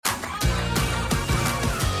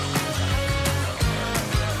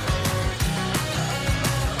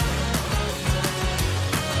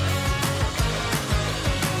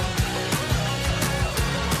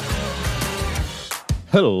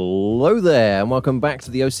Hello there, and welcome back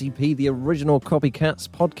to the OCP, the Original Copycats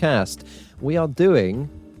podcast. We are doing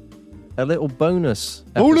a little bonus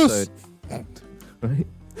episode. Right?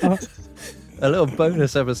 A little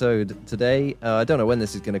bonus episode today. I don't know when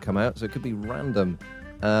this is going to come out, so it could be random.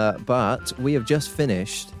 But we have just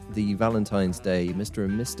finished the Valentine's Day Mr.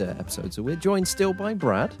 and Mr. episode, so we're joined still by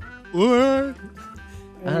Brad.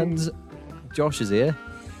 And Josh is here.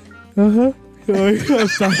 Uh-huh.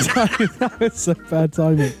 That was so bad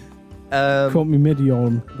timing. Caught me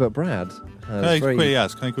mid-yawn. But Brad Can I quickly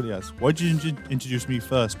ask? Why did you introduce me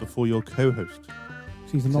first before your co-host?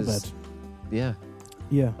 She's a knobhead. Yeah.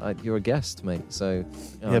 Yeah. You're a guest, mate, so...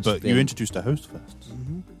 Yeah, but you introduced the host first.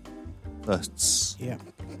 Mm-hmm. Firsts. Yeah.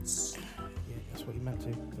 Yeah, that's what you meant to.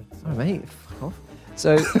 But, Oh, mate, fuck off.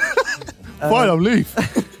 So... Fine, I'll leave.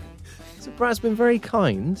 So Brad's been very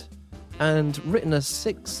kind and written us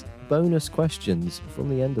 6 bonus questions from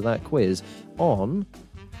the end of that quiz on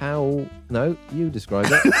how... No, you describe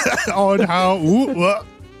it. On how... what?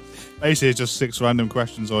 Basically, it's just 6 random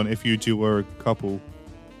questions on if you two were a couple,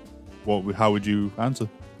 how would you answer?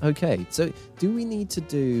 Okay, so do we need to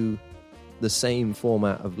do the same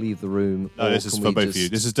format of Leave the Room? No, this is for both of you.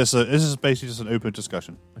 This is basically just an open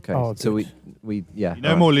discussion. Okay, Oh, so good. we yeah.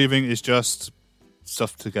 No more leaving, it's just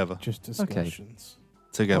stuff together. just discussions.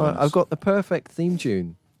 Together. Right, I've got the perfect theme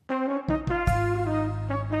tune.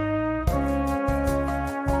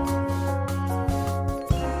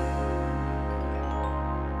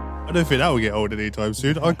 I don't think that will get old anytime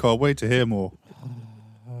soon. I can't wait to hear more.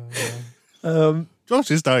 Josh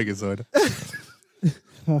is dying inside.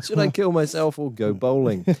 Should I kill myself or go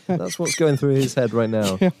bowling? That's what's going through his head right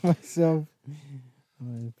now. Kill myself.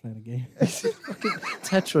 I'm playing a game.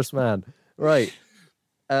 Tetris, man. Right.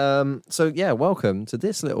 So, yeah, welcome to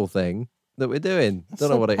this little thing that we're doing. That's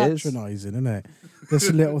Don't know what it is. patronising, isn't it? This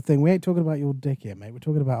little thing. We ain't talking about your dick here, mate. We're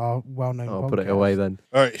talking about our well-known I'll podcast. put it away then.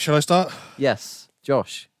 All right, shall I start? Yes.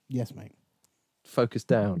 Josh, Yes, mate. focus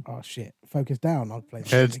down. Oh, shit. Focus down. I'll play the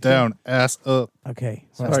Heads game. down, ass up. Okay.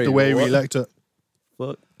 That's Sorry, the way we what? like to.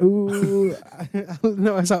 Fuck. Ooh.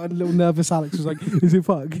 No, I sounded a little nervous. Alex was like, is it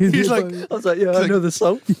fuck? Is He's it like- fuck? I was like, yeah, I know the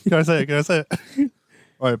song. Can I say it?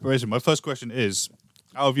 All right, Brayson, my first question is,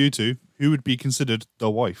 out of you two, who would be considered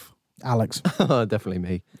the wife? Alex. Oh, definitely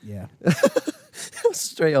me. Yeah.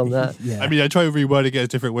 Straight on that. Yeah. I mean, I try to reword it, get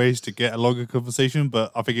different ways to get a longer conversation,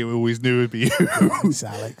 but I think it always knew it would be you. It's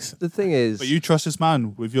Alex. The thing is... But you trust this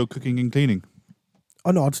man with your cooking and cleaning.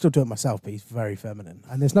 Oh, no, I'd still do it myself, but he's very feminine.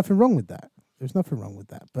 And there's nothing wrong with that. There's nothing wrong with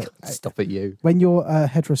that. But Stop it, you. when you're a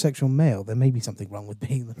heterosexual male, there may be something wrong with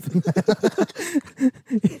being the female.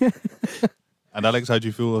 And Alex, how do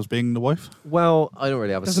you feel as being the wife? Well, I don't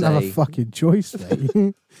really have a Doesn't say. have a fucking choice,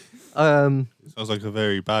 mate. Sounds like a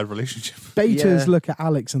very bad relationship. Betas Yeah. look at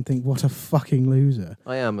Alex and think, what a fucking loser.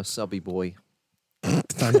 I am a subby boy.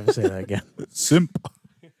 Don't ever say that again. Simp.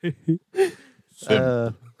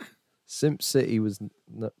 Simp. Simp City was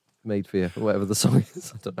not made for you, or whatever the song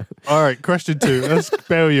is. I don't know. All right, question 2. Let's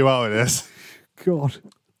bail you out of this. God.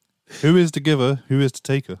 Who is the giver? Who is the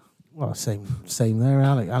taker? Well, same there,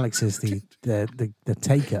 Alex. Alex is the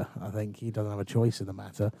taker, I think. He doesn't have a choice in the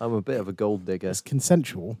matter. I'm a bit of a gold digger. It's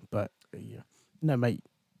consensual, but no, mate,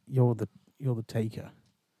 you're the taker.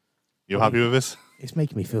 You happy with this? It's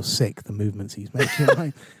making me feel sick, the movements he's making.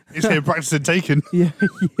 Like, He's here practicing taking. yeah.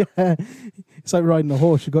 It's like riding a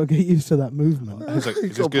horse. You've got to get used to that movement. He's like, is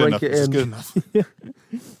this Gotta good enough? break it Is this in. good enough?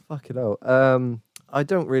 Fucking hell. I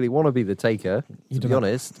don't really want to be the taker, You to be don't-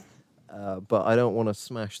 honest. But I don't want to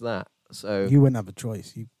smash that. So You wouldn't have a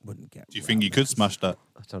choice. You wouldn't get. Do you think you could smash that?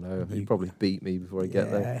 I don't know. You- He'd probably beat me before I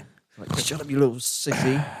get there. Yeah. Like, shut up, you little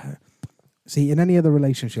sissy. See, in any other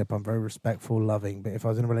relationship, I'm very respectful, loving. But if I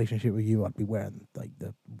was in a relationship with you, I'd be wearing like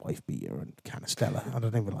the wife beater and canistella. I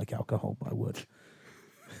don't even like alcohol, but I would.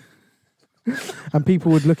 And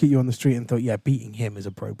people would look at you on the street and thought, yeah, beating him is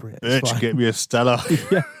appropriate. It's Bitch, fine. get me a Stella.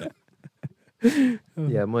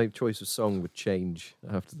 Yeah, my choice of song would change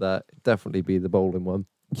after that. It'd definitely be the bowling one.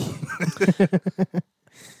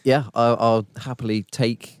 Yeah, I'll happily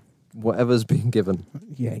take whatever's been given.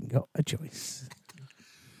 You ain't got a choice.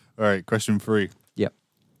 All right, question 3. Yep.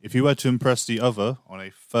 If you were to impress the other on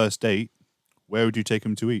a first date, where would you take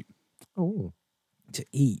him to eat? Oh. To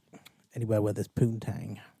eat anywhere where there's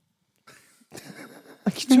poontang. Are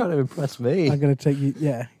you trying to impress me? I'm gonna take you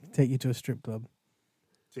to a strip club.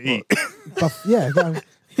 To eat.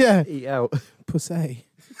 Yeah, Eat out. pussy.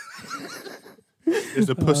 It's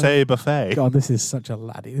the pussy buffet. God, this is such a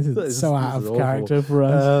laddie. This is so out this is of awful. character for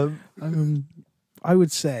us. I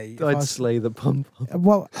would say, if I I'd was- slay the pump.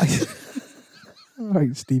 well, all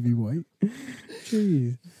right, Stevie White.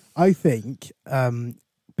 Jeez, I think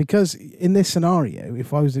because in this scenario,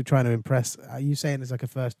 if I was trying to impress, are you saying it's like a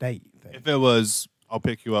first date thing? If it was, I'll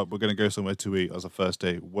pick you up, we're going to go somewhere to eat as a first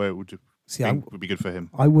date, where would you think would be good for him?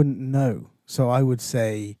 I wouldn't know. So I would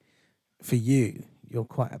say for you, you're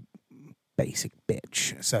quite a basic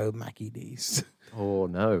bitch. So Mackie D's. Oh,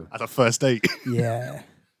 no. As a first date? Yeah.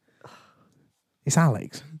 It's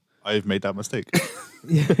Alex. I've made that mistake.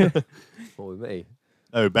 Yeah. What with me?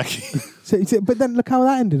 Oh, Becky. But then look how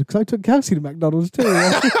that ended, because I took Kelsey to McDonald's too.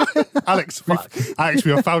 Alex, we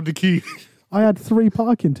have found the key. I had 3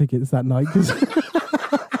 parking tickets that night.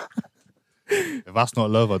 If that's not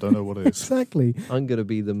love, I don't know what it is. Exactly. I'm going to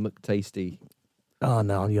be the McTasty. Oh,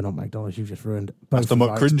 no, you're not McDonald's. You've just ruined both. That's the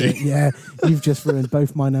McCringy. Yeah, you've just ruined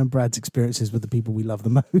both mine and Brad's experiences with the people we love the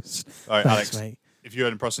most. All right, Thanks, Alex, mate. if you're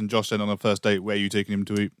impressing Josh then on a first date, where are you taking him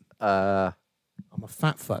to eat? I'm a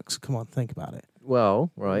fat fuck, so come on, think about it.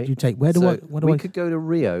 Well, right. You take what do we I could go to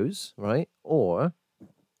Rio's, right? Or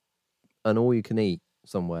an all-you-can-eat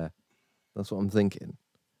somewhere. That's what I'm thinking.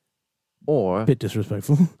 Or bit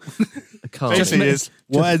disrespectful. a car. Basically,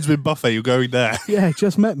 what ends with buffet, you're going there. Yeah,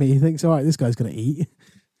 just met me. He thinks, all right, this guy's going to eat.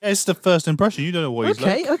 Yeah, it's the first impression. You don't know what he's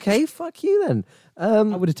like. Okay, fuck you then. I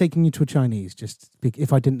would have taken you to a Chinese.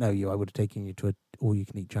 If I didn't know you, I would have taken you to an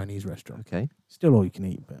all-you-can-eat Chinese restaurant. Okay. Still all you can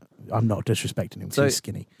eat, but I'm not disrespecting him because he's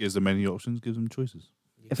skinny. Gives them many options, gives them choices.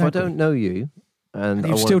 If I don't know you, and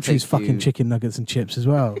you I still want to choose take fucking you... chicken nuggets and chips as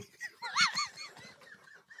well.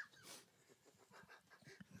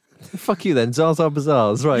 Fuck you then, Zaza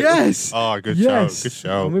Bazaars, right? Yes. Oh, good Yes. show. Good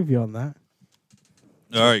show. I'm with you on that.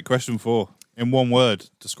 All right, question 4. In one word,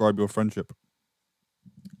 describe your friendship.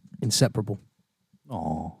 Inseparable.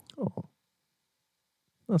 Oh.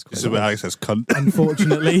 That's quite This is where Alex says cunt.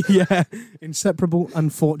 Unfortunately, yeah. Inseparable,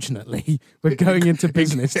 unfortunately. We're going into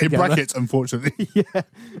business In together. brackets, unfortunately. Yeah.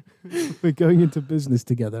 We're going into business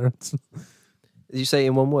together. Did you say it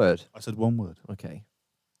in one word? I said one word. Okay.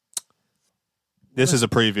 This is a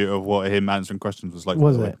preview of what him answering questions was like.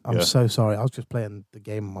 Was by the it? way. I'm Yeah. so sorry. I was just playing the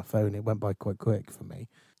game on my phone. It went by quite quick for me.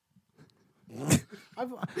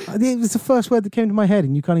 It was the first word that came to my head,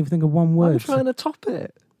 and you can't even think of one word. I'm trying to top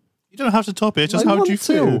it. You don't have to top it. It's just I how want do you to.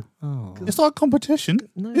 feel? Oh, It's not a competition.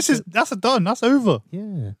 No, That's done. That's over.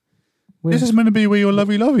 yeah. This is meant to be where you're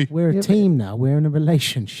lovey-lovey. We're a team now. We're in a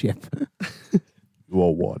relationship. You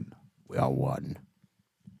are one. We are one.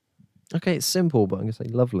 Okay, it's simple, but I'm going to say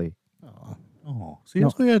lovely. Oh, Oh, see,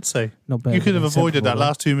 that's what you had to say. not better. You could than have avoided that inseparable,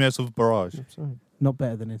 last 2 minutes of barrage. I'm sorry. though. Not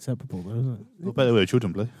better than inseparable, though, isn't Not better way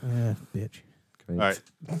children play. it? Yeah, bitch. Great. All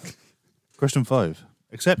right. Question 5.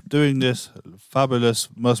 Except doing this fabulous,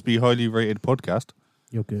 must be highly rated podcast,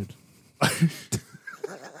 You're good.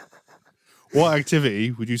 what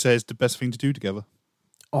activity would you say is the best thing to do together?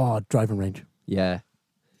 Oh, driving range. Yeah.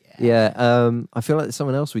 I feel like there's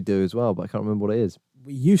someone else we do as well, but I can't remember what it is.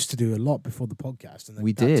 We used to do a lot before the podcast, and then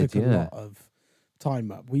We that did, took a yeah. lot of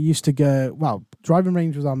time up. We used to go. Well, driving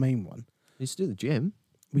range was our main one. We used to do the gym.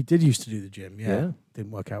 We did used to do the gym. Yeah, Yeah.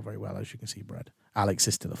 didn't work out very well, as you can see, Brad. Alex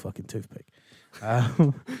is still a fucking toothpick.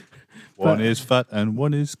 One is fat and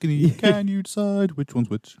one is skinny. Can you decide which one's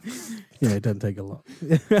which? Yeah, it doesn't take a lot.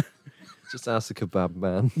 Just ask the kebab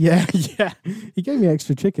man. Yeah. He gave me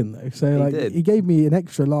extra chicken though, so He did. he gave me an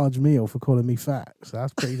extra large meal for calling me fat. So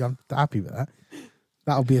that's pretty. I'm happy with that.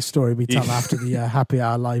 That'll be a story we tell after the Happy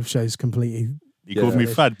Hour live show's completely. He called me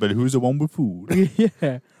fat, but who's the one with food?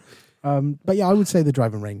 Yeah. But yeah, I would say the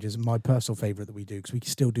driving range is my personal favourite that we do because we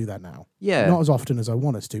still do that now. Yeah. Not as often as I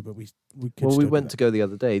want us to, but we could. Well, still we do went that. to go the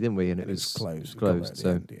other day, didn't we? And it It was was closed. Closed.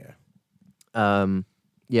 So, yeah.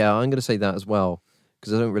 yeah, I'm going to say that as well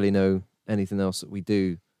because I don't really know anything else that we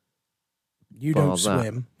do. You bar don't that.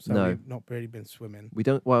 swim, so No. we've not really been swimming. We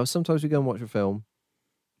don't. Well, sometimes we go and watch a film.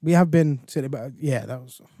 We have been sitting about. Yeah, that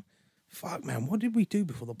was. Fuck, man, what did we do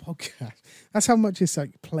before the podcast? That's how much it's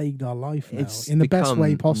like plagued our life now It's in the best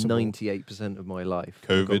way become possible. 98% of my life.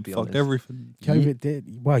 I've got to COVID be fucked honest. everything. COVID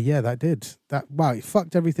did. Well, yeah, that did. It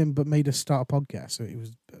fucked everything but made us start a podcast. So it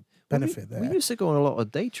was a benefit we there. used to go on a lot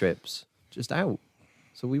of day trips, just out.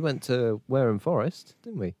 So we went to Wareham Forest,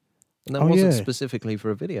 didn't we? And that Oh, wasn't yeah. specifically for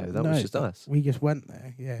a video. That No, was just us. We just went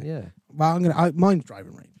there. Yeah. Yeah. Well, mine's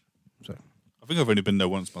driving range. So I think I've only been there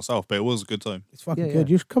once myself, but it was a good time. it's fucking Yeah, good.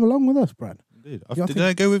 yeah. You should come along with us, Brad. Indeed. Yeah, I Did think-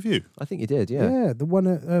 I go with you? I think you did, yeah. Yeah, the one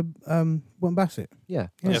at Went Bassett. Yeah.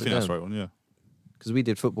 Yeah, I think that's the right one, yeah. Because we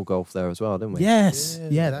did football golf there as well, didn't we? Yes. Yeah.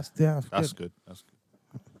 Yeah, that's That's good. good. That's good.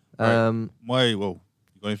 You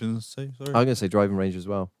got anything to say? Sorry. I'm going to say driving range as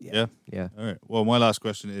well. Yeah. Yeah. All right. Well, my last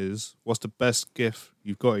question is, what's the best gift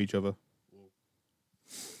you've got each other?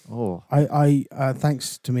 Oh. I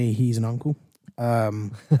thanks to me, he's an uncle.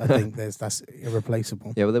 I think that's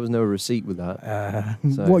irreplaceable. Yeah, but there was no receipt with that.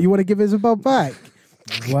 So- What, you want to give Isabel back?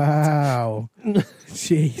 Wow.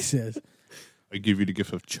 Jesus. I give you the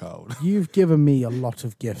gift of child. You've given me a lot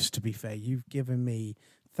of gifts, to be fair. You've given me,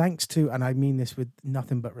 thanks to, and I mean this with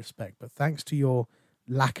nothing but respect, but thanks to your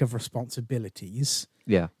lack of responsibilities,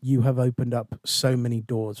 Yeah. you have opened up so many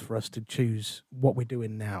doors for us to choose what we're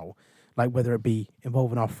doing now. Like whether it be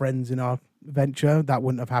involving our friends in our venture, that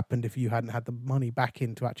wouldn't have happened if you hadn't had the money back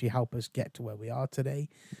in to actually help us get to where we are today.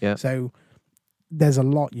 Yeah. So there's a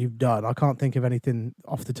lot you've done. I can't think of anything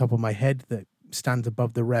off the top of my head that stands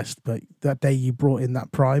above the rest, but that day you brought in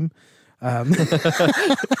that prime.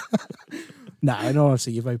 No, and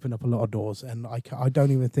honestly, you've opened up a lot of doors, and I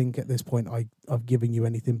don't even think at this point I've given you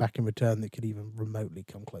anything back in return that could even remotely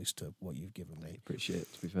come close to what you've given me. Appreciate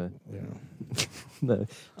it, to be fair. Yeah. No,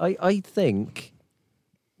 I think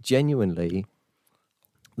genuinely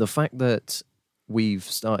the fact that we've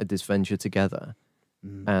started this venture together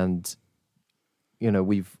and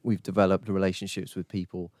we've developed relationships with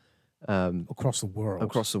people Across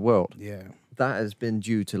the world. Yeah. That has been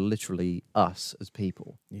due to literally us as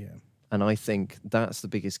people. Yeah. And I think that's the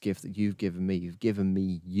biggest gift that you've given me. You've given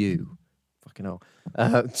me you. Fucking hell.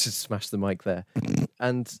 Just smash the mic there.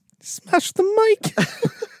 And Smash the mic.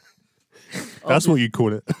 That's what you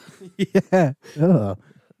call it. Yeah.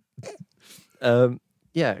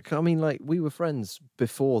 yeah, I mean, like, we were friends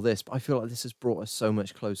before this, but I feel like this has brought us so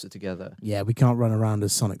much closer together. Yeah, we can't run around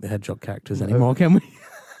as Sonic the Hedgehog characters anymore, can we?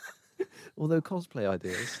 Although cosplay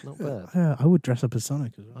ideas, not bad. I would dress up as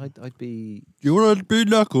Sonic as well. I'd be... You want to be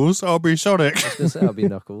Knuckles? I'll be Sonic. I was going to say I'd be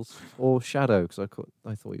Knuckles. Or Shadow, because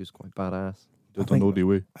I thought he was quite badass. He does a naughty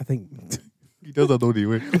way. I think He does a naughty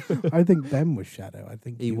way. I think Ben was Shadow. I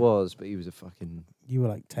think He was, but he was a fucking... You were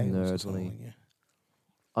like Tails nerd, or wasn't he? something,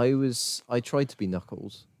 yeah. I tried to be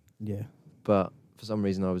Knuckles, Yeah. but for some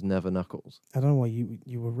reason I was never Knuckles. I don't know why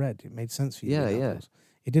you were red. It made sense for you. to be Yeah. Knuckles.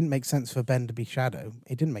 It didn't make sense for Ben to be Shadow.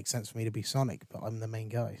 It didn't make sense for me to be Sonic, but I'm the main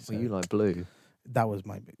guy. So Well, you like blue. that was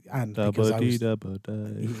my and because I was,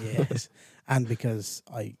 yes, and because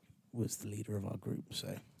I was the leader of our group, so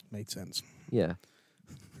it made sense. Yeah.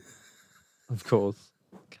 Of course.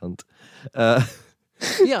 Cunt.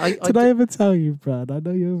 Yeah, Did I ever tell you, Brad? I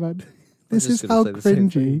know you're about. This is how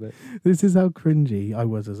cringy. This is how cringy I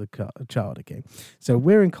was as a child. Okay, so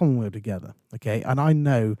we're in Commonwealth together. Okay, and I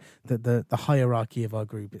know that the hierarchy of our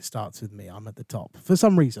group, it starts with me. I'm at the top for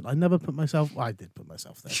some reason. I never put myself. Well, I did put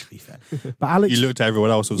myself there, to be fair. But Alex, You looked at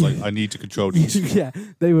everyone else and was like, I need to control these. yeah,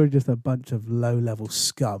 they were just a bunch of low-level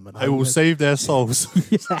scum. And I will save their souls.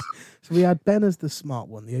 Yeah. So we had Ben as the smart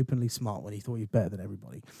one, the openly smart one. He thought he was better than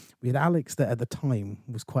everybody. We had Alex that at the time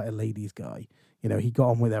was quite a ladies' guy. You know, he got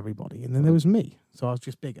on with everybody. And then there was me. So I was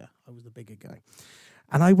just bigger. I was the bigger guy.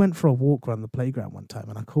 And I went for a walk around the playground one time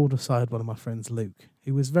and I called aside one of my friends, Luke,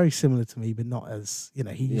 who was very similar to me, but not as,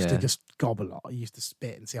 he used to just gob a lot. He used to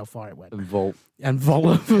spit and see how far it went. And vault. And vault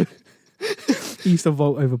over. He used to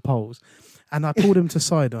vault over poles. And I pulled him to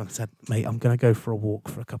side and I said, mate, I'm going to go for a walk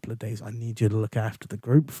for a couple of days. I need you to look after the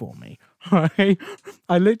group for me. Right?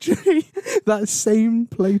 I literally, that same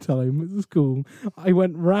playtime at the school, I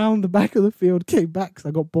went round the back of the field, came back because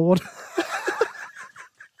I got bored.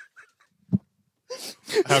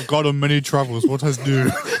 I have gone on many travels. What has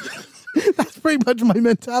new? That's pretty much my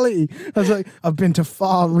mentality. I was like, I've been to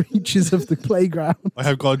far reaches of the playground. I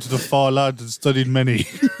have gone to the far land and studied many.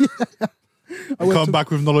 I come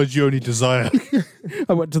back with knowledge you only desire.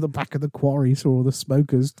 I went to the back of the quarry, saw all the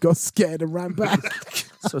smokers, got scared and ran back.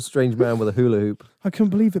 So a strange man with a hula hoop. I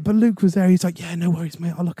couldn't believe it. But Luke was there. He's like, yeah, no worries,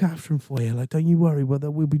 mate. I'll look after him for you. Like, don't you worry.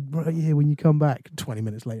 We'll be right here when you come back. 20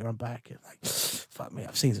 minutes later, I'm back. And like, fuck me,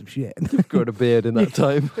 I've seen some shit. You've grown a beard in that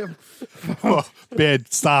time.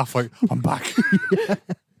 Beard, staff, like, I'm back.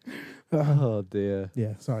 Oh, dear.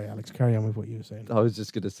 Yeah, sorry, Alex. Carry on with what you were saying. I was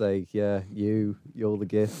just going to say, yeah, you're the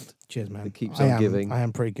gift. Cheers, man. That keeps on giving. I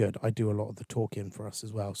am pretty good. I do a lot of the talking for us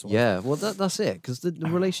as well. So yeah, well, that's it. Because the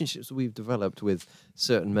relationships that we've developed with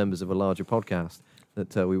certain members of a larger podcast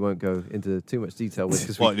that we won't go into too much detail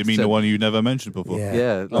with. What, you mean the one you never mentioned before?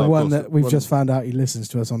 Yeah. The one that we've just found out he listens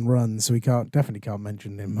to us on runs, so we definitely can't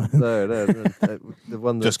mention him. No. The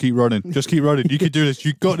one that... Just keep running. Just keep running. You can do this.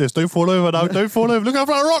 You got this. Don't fall over now. Don't fall over. Look out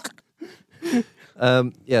for that rock.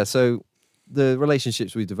 Yeah, so the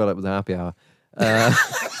relationships we've developed with the happy hour.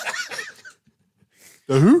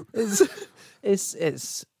 The who?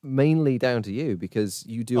 It's mainly down to you because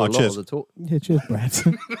you do a lot cheers. of the talk. Yeah, cheers, Brad.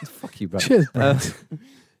 Fuck you, Brad. Cheers, Brad.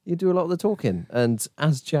 You do a lot of the talking, and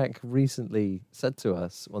as Jack recently said to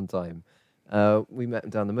us one time, we met him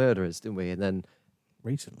down the Murderers, didn't we? And then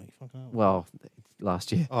Recently, fuck out. well,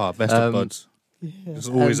 last year. Oh, best of buds. Just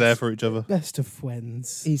always there for each other. Best of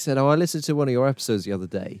friends. He said, I listened to one of your episodes the other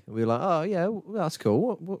day. And we were like, oh, yeah, well, that's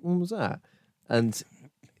cool. What one was that? And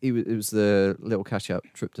it was the little catch-up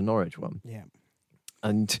trip to Norwich one. Yeah.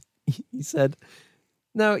 And he said,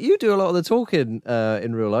 now, you do a lot of the talking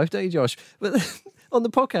in real life, don't you, Josh? But on the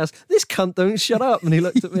podcast, this cunt don't shut up. And he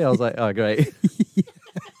looked at me. I was like, oh, great.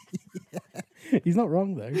 He's not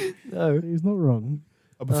wrong, though. No. He's not wrong.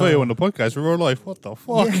 I prefer you on the podcast in real life. What the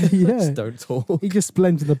fuck? Yeah. Just don't talk. He just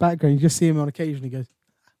blends in the background. You just see him on occasion. He goes,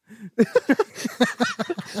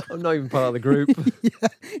 I'm not even part of the group.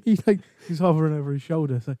 he's hovering over his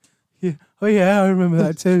shoulder. So, yeah. Oh, yeah, I remember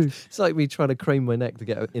that too. It's like me trying to crane my neck to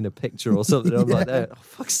get in a picture or something. I'm like, oh,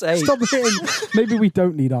 fuck's sake. Stop hitting. Maybe we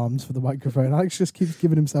don't need arms for the microphone. Alex just keeps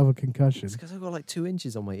giving himself a concussion. It's because I've got like 2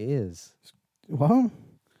 inches on my ears. What?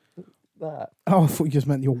 That. Oh, I thought you just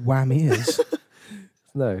meant your wham ears.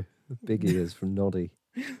 No, big ears from Noddy.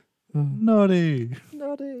 Naughty.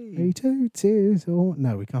 Noddy. 3, 2, 2. Oh,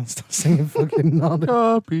 no, we can't start singing fucking Noddy.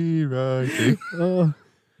 Copywriting.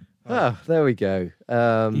 There we go.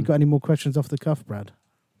 You got any more questions off the cuff, Brad?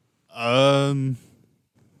 I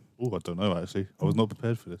don't know, actually. I was not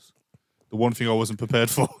prepared for this. The one thing I wasn't prepared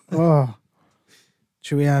for.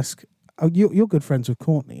 Should we ask? Oh, you're good friends with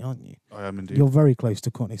Courtney, aren't you? I am indeed. You're very close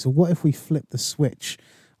to Courtney. So what if we flip the switch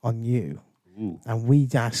on you and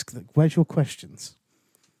we'd ask, where's your questions?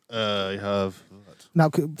 I have...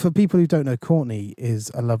 Now, for people who don't know, Courtney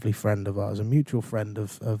is a lovely friend of ours, a mutual friend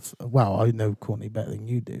of well, I know Courtney better than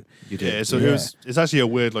you do. You do. Yeah, so it's actually a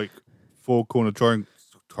weird, like, 4-corner triangle.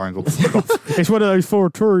 It's one of those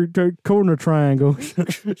 4-corner triangles.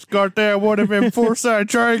 It's goddamn one of them 4-sided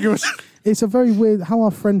triangles. It's a very weird, how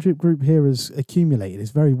our friendship group here has accumulated.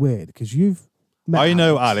 It's very weird because you've met I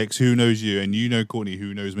know Alex, who knows you, and you know Courtney,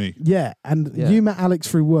 who knows me. Yeah, and you met Alex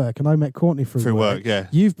through work, and I met Courtney through work. Yeah.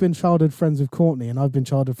 You've been childhood friends with Courtney, and I've been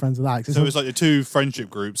childhood friends with Alex. So it's like the 2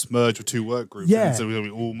 friendship groups merge with 2 work groups. Yeah. And so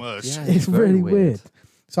we all merge. Yeah, It's very really weird.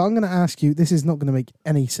 So I'm going to ask you, this is not going to make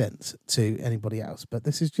any sense to anybody else, but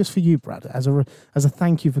this is just for you, Brad. As a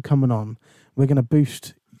thank you for coming on, we're going to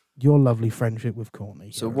boost your lovely friendship with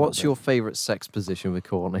Courtney. So what's your favourite sex position with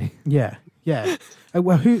Courtney? Yeah.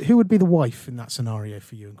 Well, who would be the wife in that scenario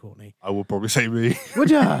for you and Courtney? I would probably say me.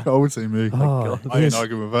 Would ya? I would say me. Oh, I ain't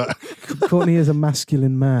arguing with that. Courtney is a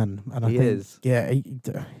masculine man, and I He think is. Yeah,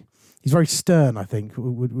 he's very stern. I think.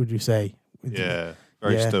 Would you say? Yeah,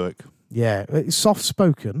 very stoic. Yeah, soft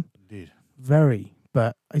spoken. Indeed. Very,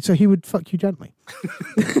 but so he would fuck you gently.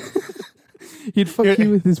 He'd fuck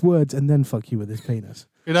you with his words and then fuck you with his penis.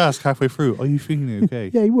 He'd ask halfway through, "Are you feeling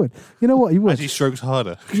okay?" Yeah, he would. You know what? He would. As he strokes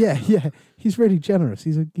harder. Yeah. He's really generous.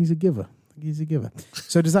 He's a giver. He's a giver.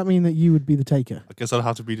 So does that mean that you would be the taker? I guess I'd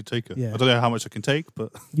have to be the taker. Yeah. I don't know how much I can take,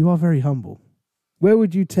 but You are very humble. Where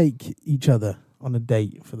would you take each other on a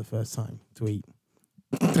date for the first time to eat?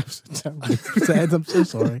 That's terribly said. I'm so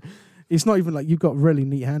sorry. It's not even like you've got really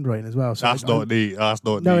neat handwriting as well. So that's not neat. That's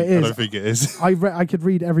not No, neat. it is. I don't think it is. I could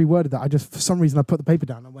read every word of that. I just, for some reason, I put the paper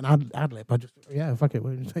down and went ad lib. I just, fuck it.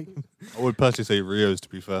 Where did you take him? I would personally say Rio's, to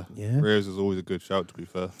be fair. Yeah. Rio's is always a good shout, to be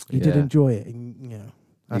fair. You did Yeah. enjoy it. And,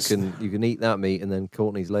 You can eat that meat and then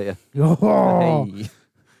Courtney's later. Oh, Hey.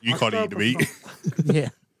 You can't eat the meat. yeah.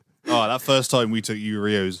 Oh, that first time we took you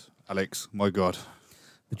Rio's, Alex, my God.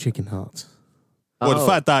 The chicken hearts. Well, the Oh.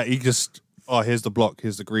 fact that he just, here's the block,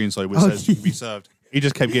 here's the green side, which says you can be served. He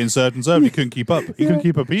just kept getting served and served. He couldn't keep up. He couldn't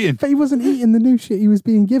keep up eating. But he wasn't eating the new shit he was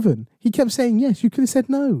being given. He kept saying yes. You could have said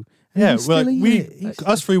no. And he Yeah, was well, still eating it.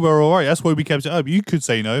 us 3 were all right. That's why we kept it up. You could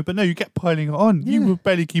say no, but no, you kept piling it on. You Yeah. were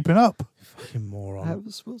barely keeping up. Fucking I moron. have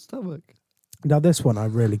a small stomach. Now, this one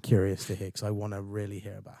I'm really curious to hear because I want to really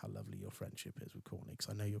hear about how lovely your friendship is with Courtney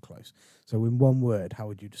because I know you're close. So, in one word, how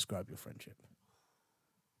would you describe your friendship?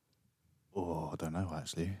 Oh, I don't know,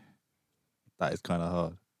 actually. That is kind of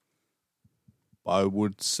hard. But I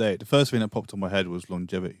would say the first thing that popped on my head was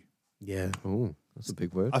longevity. Yeah. Oh, that's a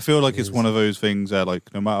big word. I feel like It it's is. one of those things that,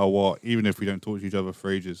 like, no matter what, even if we don't talk to each other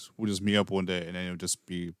for ages, we'll just meet up one day and then it'll just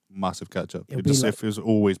be massive catch up. It'll be like- If it'll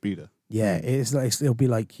always be there. Yeah, it's like it'll be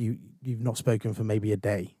like you've not spoken for maybe a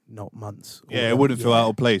day, not months. Yeah, it wouldn't feel out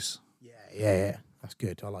of place. Yeah. That's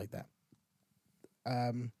good. I like that.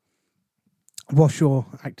 What's your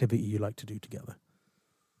activity you like to do together?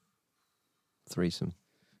 Threesome.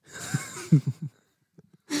 I'm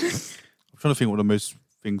trying to think what the most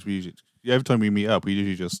things we usually. Every time we meet up, we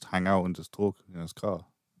usually just hang out and just talk in his car.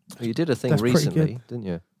 Well, you did a thing That's pretty recently, good. didn't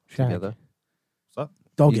you? Shag. Together.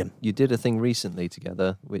 Dogging. You did a thing recently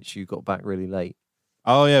together, which you got back really late.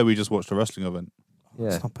 Oh yeah, we just watched a wrestling event. Yeah.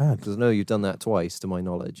 It's not bad. Because I know you've done that twice, to my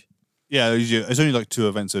knowledge. Yeah, it's only like 2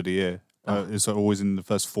 events of the year. It's always in the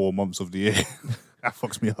first 4 months of the year. That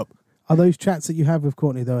fucks me up. Are those chats that you have with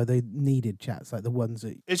Courtney, though, are they needed chats, like the ones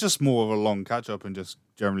that... It's just more of a long catch-up and just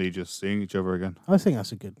generally just seeing each other again. I think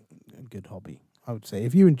that's a good hobby, I would say.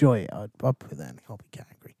 If you enjoy it, I'd put that in the hobby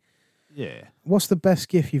category. Yeah. What's the best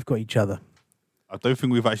gift you've got each other? I don't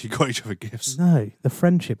think we've actually got each other gifts. No, the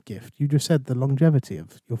friendship gift. You just said the longevity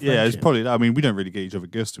of your friendship. Yeah, it's probably that. I mean, we don't really get each other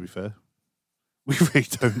gifts, to be fair. We really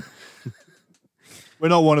don't. We're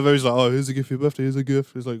not one of those like, oh, here's a gift for your birthday, here's a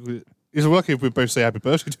gift. It's like, it's lucky if we both say happy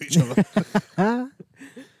birthday to each other.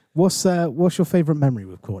 What's your favourite memory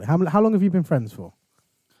with Courtney? How long have you been friends for?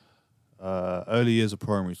 Early years of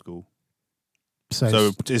primary school.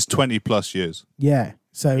 So it's 20 plus years. Yeah.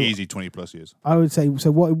 So easy 20 plus years. I would say,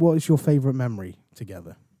 so what is your favourite memory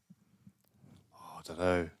together? Oh, I don't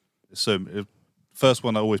know. So first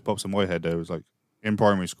one that always pops in my head though was like in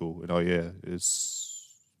primary school. It's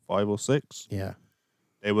 5 or 6. Yeah.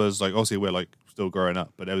 It was like, obviously we're like still growing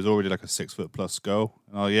up, but there was already like a 6 foot plus girl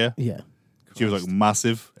in our year. Yeah. She was like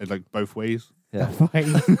massive in like both ways. Yeah.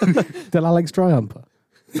 Did Alex Dryhumper?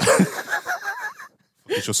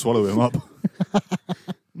 You should swallow him up.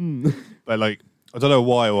 But like, I don't know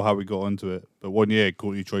why or how we got onto it, but one year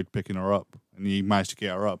Courtney tried picking her up and he managed to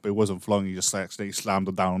get her up, but it wasn't flung. He just accidentally slammed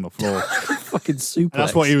her down on the floor. Fucking suplex. And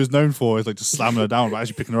that's what he was known for, is like just slamming her down, but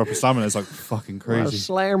actually picking her up and slamming her is like fucking crazy.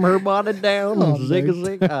 Slam her body down and zig a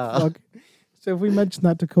zig. Fuck. So if we mention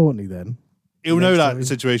that to Courtney then? He'll know that story.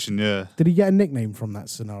 situation, yeah. Did he get a nickname from that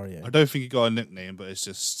scenario? I don't think he got a nickname, but it's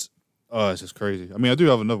just crazy. I mean, I do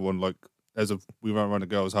have another one, like, we went around a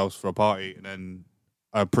girl's house for a party, and then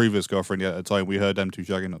our previous girlfriend at the time, we heard them two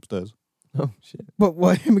shagging upstairs. Oh, shit. But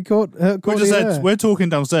why him and Courtney? We just said, we're talking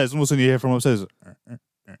downstairs, and all of a sudden you hear from upstairs.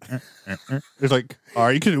 It's like, all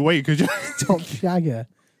right, you couldn't wait, could you? Top shagger.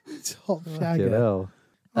 Top shagger. Hell.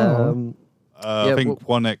 Oh. I think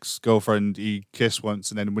one ex-girlfriend, he kissed once,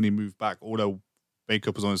 and then when he moved back, all the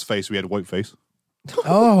makeup was on his face, so he had a white face.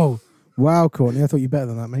 Oh, wow, Courtney. I thought you better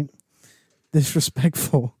than that, mate.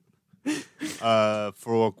 Disrespectful.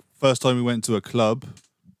 For our first time we went to a club,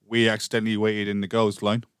 we accidentally waited in the girls'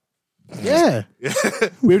 line. Yeah.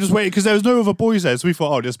 We were just waiting because there was no other boys there, so we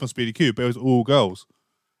thought, oh, this must be the queue, but it was all girls.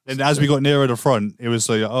 And as we got nearer the front, it was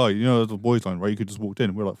like, oh, you know the boys' line, right? You could just walk in.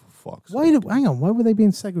 And we were like, for fuck's sake. Hang on. Why were they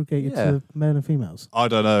being segregated to male and females? I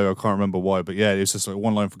don't know. I can't remember why, but yeah, it was just like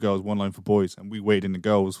one line for girls, one line for boys, and we waited in the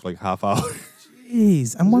girls for like half hour.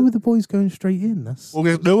 Jeez. And why were the boys going straight in? Well,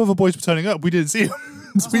 no other boys were turning up. We didn't see them.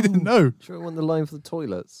 So we didn't know. Sure, it wasn't the line for the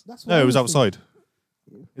toilets. No, it was outside.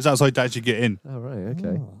 It was outside to actually get in. Oh, right,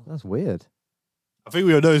 okay. That's weird. I think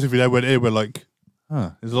we all noticed if we then went in, we're like,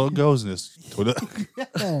 there's a lot of girls in this toilet.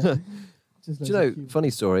 Yeah. Do you know, funny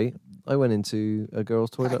story, I went into a girl's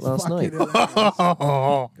toilet last night.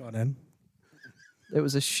 Go on then. It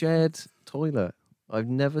was a shared toilet. I've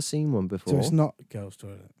never seen one before. So it's not a girls'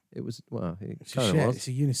 toilet. It was, well, it It's kind of shared. was. It's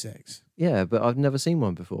a unisex. Yeah, but I've never seen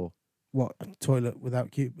one before. What, a toilet without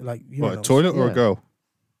like What, a urinals? toilet or a Yeah. girl?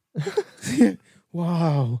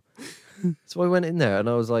 Wow. So I went in there and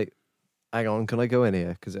I was like, hang on, can I go in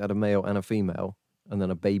here? Because it had a male and a female and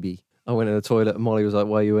then a baby. I went in the toilet and Molly was like,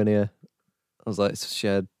 why are you in here? I was like, it's a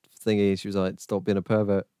shared thingy. She was like, stop being a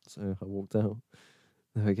pervert. So I walked out.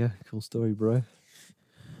 There we go. Cool story, bro.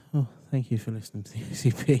 Oh, thank you for listening to the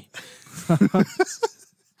OCP.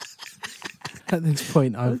 At this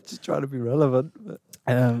point, I'm just trying to be relevant. But...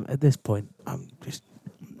 at this point, I'm just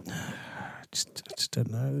I just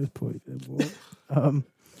don't know at this point anymore.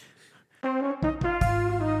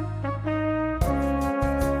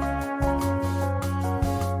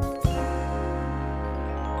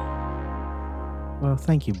 Well,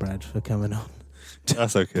 thank you, Brad, for coming on.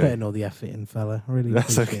 That's okay. Putting all the effort in, fella. Really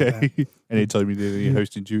That's appreciate okay. that. Anytime you do any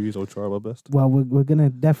hosting duties, I'll try my best. Well, we're going to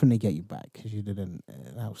definitely get you back because you did an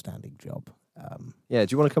outstanding job. Yeah,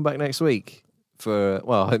 do you want to come back next week?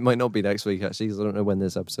 Well, it might not be next week, actually, because I don't know when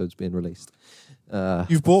this episode's being released.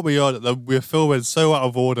 You've brought me on. We're filming so out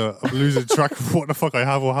of order. I'm losing track of what the fuck I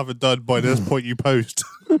have or haven't done by this point you post.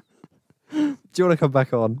 Do you want to come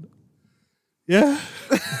back on? Yeah.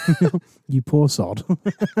 You poor sod.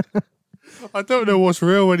 I don't know what's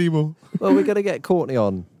real anymore. Well, we're going to get Courtney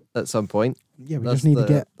on at some point. Yeah, we That's just need to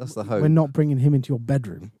get... That's the hope. We're not bringing him into your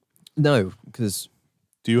bedroom. No, because...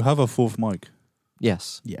 Do you have a fourth mic?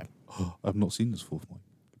 Yes. Yeah. I've not seen this fourth mic.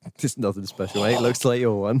 Just nothing special, mate. Looks like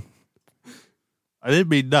your one. I didn't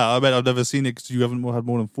mean that. I meant I've never seen it because you haven't had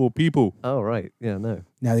more than 4 people. Oh, right. Yeah, no.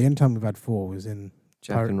 Now, the only time we've had 4 was in...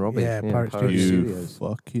 Jack and Robbie. Yeah, Pirate Pirate Studios. You Studios.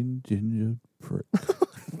 fucking ginger prick.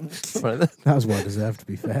 Right then. That was what I deserved, to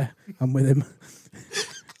be fair. I'm with him.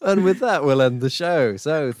 And with that, we'll end the show.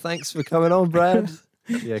 So, thanks for coming on, Brad.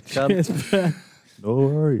 Yeah, cunt. No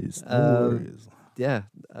worries. No worries. Yeah,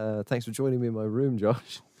 thanks for joining me in my room,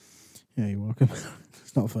 Josh. Yeah, you're welcome.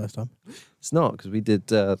 It's not the first time. It's not, because we did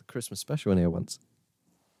the Christmas special in here once.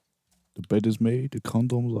 The bed is made, the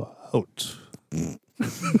condoms are out. They're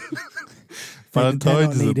Valentine's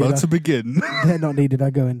not is about needed, to begin. They're not needed. I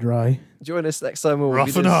go in dry. Join us next time when we'll Rough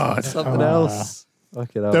be and doing hard. something else.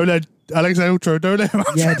 Fuck it up. Don't let Alex outro, don't let him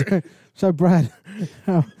outro. Yeah. So, Brad,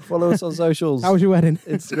 Follow us on socials. how was your wedding?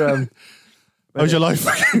 Instagram. How's your life?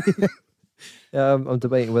 I'm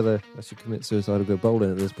debating whether I should commit suicide or go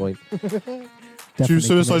bowling at this point. Definitely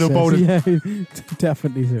suicidal commit bowling. suicide. Yeah,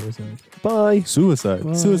 definitely suicide. Bye. Suicide.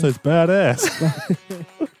 Bye. Suicide's badass.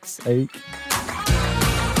 Sake.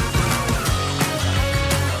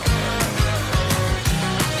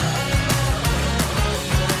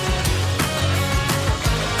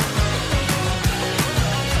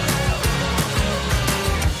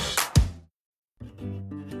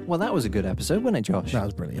 Well, that was a good episode, wasn't it, Josh? That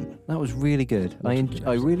was brilliant. That was really good. I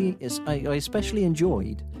especially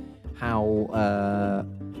enjoyed how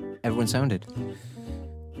everyone sounded.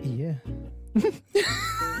 Yeah.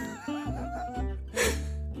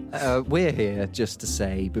 We're here just to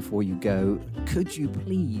say before you go, could you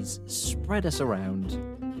please spread us around?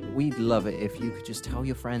 We'd love it if you could just tell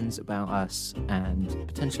your friends about us and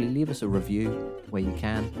potentially leave us a review where you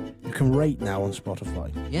can. You can rate now on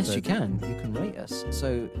Spotify. Yes, So you can. You can rate us.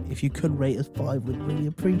 So If you could rate us 5, we'd really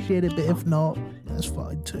appreciate it. But if not, that's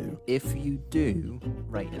fine too. if you do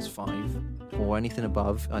rate us 5 or anything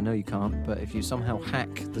above, I know you can't, but if you somehow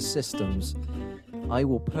hack the systems, I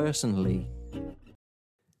will personally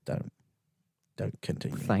Don't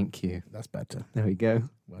continue. thank you. That's better. There we go.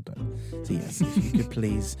 Well done. So yes, if you could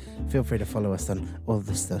please feel free to follow us on all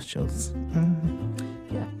the socials.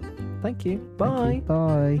 Yeah. Thank you. Thank Bye. you.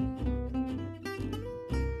 Bye.